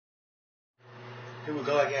Here we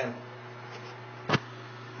go again.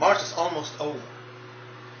 March is almost over.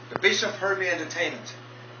 The Bishop Herbie Entertainment,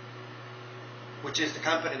 which is the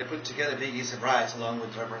company that put together Big Easy Brides along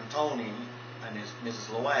with Reverend Tony and his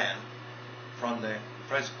Mrs. Luann from the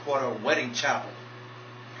First Quarter Wedding Chapel,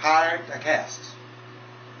 hired a cast,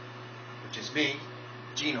 which is me,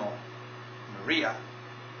 Gino, Maria,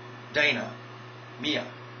 Dana, Mia,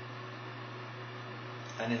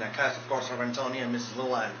 and in that cast, of course, Reverend Tony and Mrs.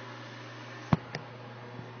 Luann.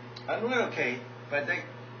 And we're okay, but they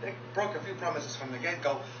broke a few promises from the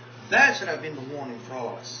get-go. That should have been the warning for all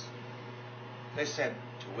of us. They said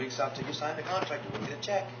 2 weeks after you sign the contract, you will get a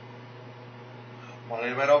check. Well,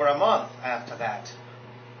 it went over a month after that.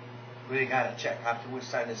 We got a check. After we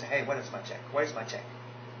signed, they said, hey, what is my check? Where's my check?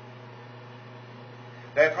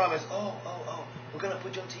 They promised, we're going to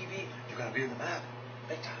put you on TV. You're going to be in the map.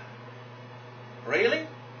 Big time. Really?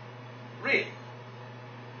 Really?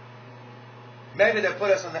 Maybe they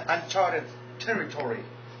put us on the uncharted territory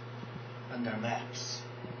on their maps.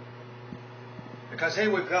 Because here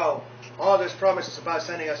we go. All these promises about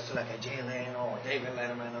sending us to like a Jay Leno or David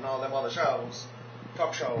Letterman and all them other shows,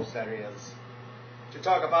 talk shows that is, to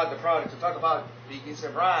talk about the product, to talk about Big Easy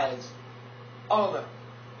Brides, all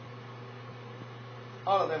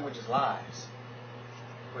of them were just lies.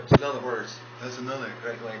 Which, in other words, that's another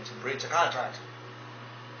great way to breach a contract.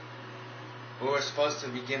 We were supposed to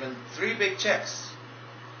be given 3 big checks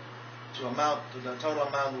to the total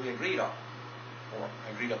amount we agreed on, or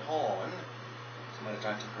agreed upon. Somebody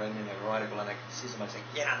tried to correct me in the article, and I can see somebody saying,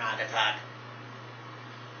 "You're not the clock."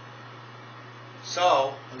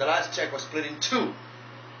 So, and the last check was split in 2,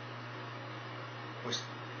 which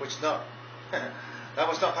no, that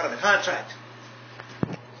was not part of the contract.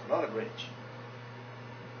 It's another bridge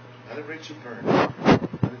you burn,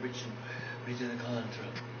 another bridge you breach in the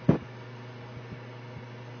contract.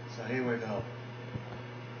 So here we go.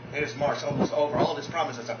 Here's March almost over. All these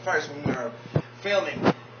promises. At first, when we were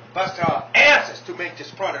filming, busted our asses to make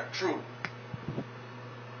this product true.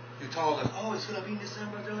 You told us, oh, it's going to be in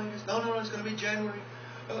December. They're like this. No, it's going to be January,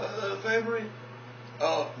 February.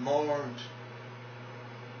 Oh, March.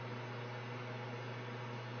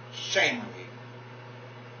 Shame on you.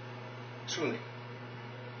 Truly.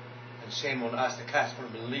 And shame on us, the cast, for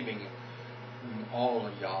believing in all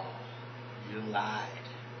of y'all. You lied.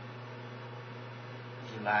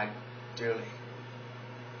 You lied dearly.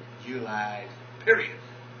 You lied, period.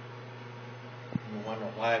 And we wonder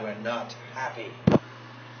why we're not happy.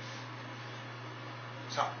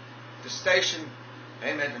 So, the station,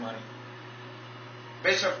 they made the money.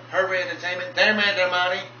 Bishop Herbie Entertainment, they made their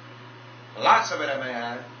money. Lots of it, I may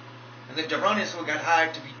add. And the jabronis who got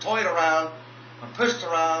hired to be toyed around and pushed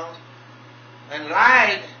around and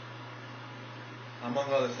lied,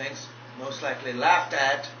 among other things, most likely laughed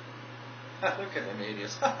at. Look at them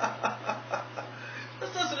idiots.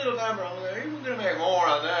 That's just a little number over there. We're going to make more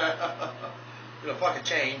on that. Little fucking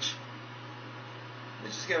change. They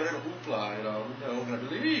just get a little hoopla, you know. They're not going to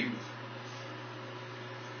believe.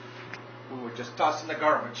 We were just tossing the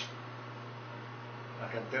garbage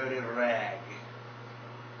like a dirty rag.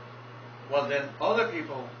 Well, then other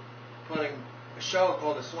people putting a show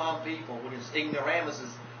called The Swamp People, which is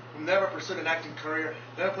ignoramuses who never pursued an acting career,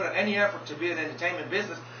 never put any effort to be in the entertainment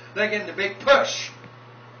business, they're getting the big push.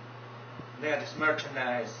 They had this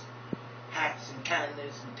merchandise, hats and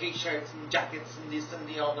candies and t-shirts and jackets and this and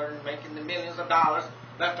the other, and making the millions of dollars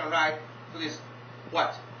left and right for this,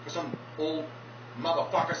 what? For some old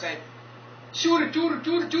motherfucker saying, shoot it, shoot it,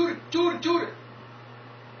 shoot it, shoot it, shoot it, shoot it.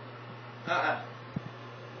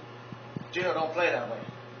 Gino, don't play that way.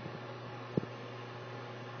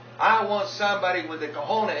 I want somebody with the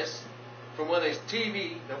cojones from whether it's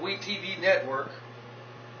TV, the We TV network,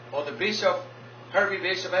 or the Herbie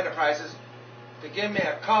Bishop Enterprises, to give me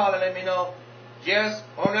a call and let me know yes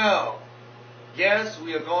or no. Yes,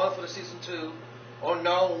 we are going for the season 2, or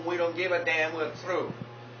no, we don't give a damn, we're through.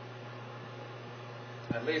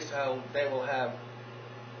 At least they will have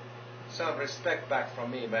some respect back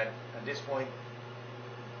from me, but at this point,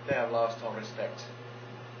 they have lost all respect.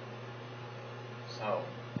 So,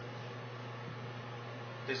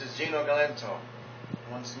 this is Gino Galento,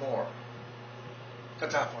 once more.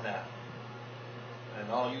 Ta-ta for now. And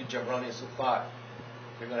all you jabronis who thought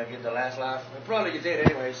you're going to get the last laugh, and probably you did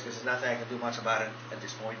anyways, because there's nothing I can do much about it at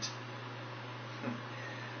this point.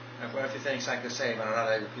 I've got a few things I could say, but I'd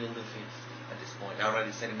rather feel the feet at this point. I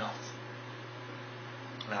already said enough.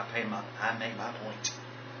 And I make my point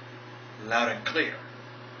loud and clear.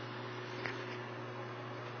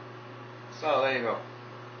 So there you go.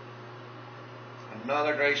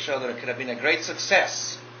 Another great show that could have been a great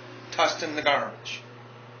success, tossed in the garbage.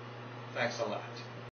 Thanks a lot.